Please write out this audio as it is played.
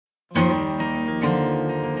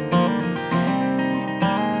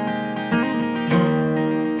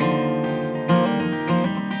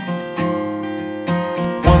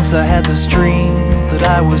Once I had this dream that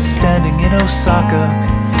I was standing in Osaka.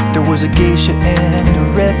 There was a geisha and a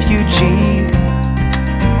refugee.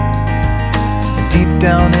 Deep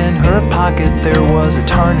down in her pocket there was a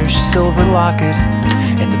tarnished silver locket,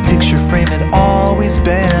 and the picture frame had always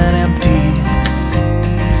been empty.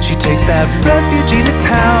 She takes that refugee to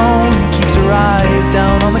town, keeps her eyes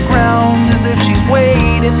down on the ground, as if she's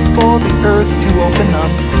waiting for the earth to open up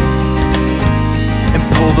and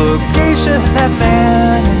pull the geisha and that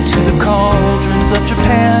man into the cauldrons of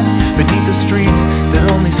Japan, beneath the streets that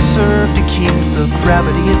only serve to keep the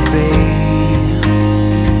gravity at bay.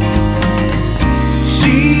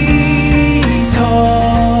 She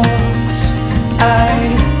talks, I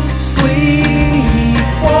sleep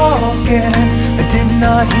walking. I did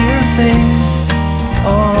not hear a thing.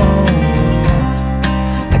 Oh,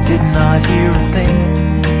 I did not hear a thing.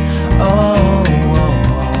 Oh,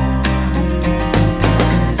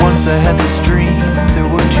 once I had this dream. There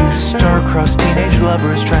were two star-crossed teenage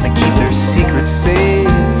lovers trying to keep their secrets safe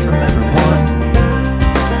from everyone.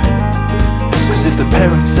 'Cause if the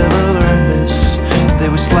parents ever learned this, they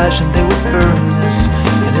would slash and they would burn this,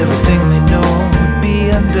 and everything they know would be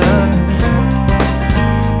undone.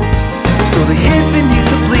 So they hid beneath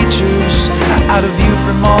the bleachers, out of view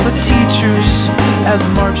from all the teachers, as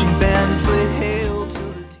the marching band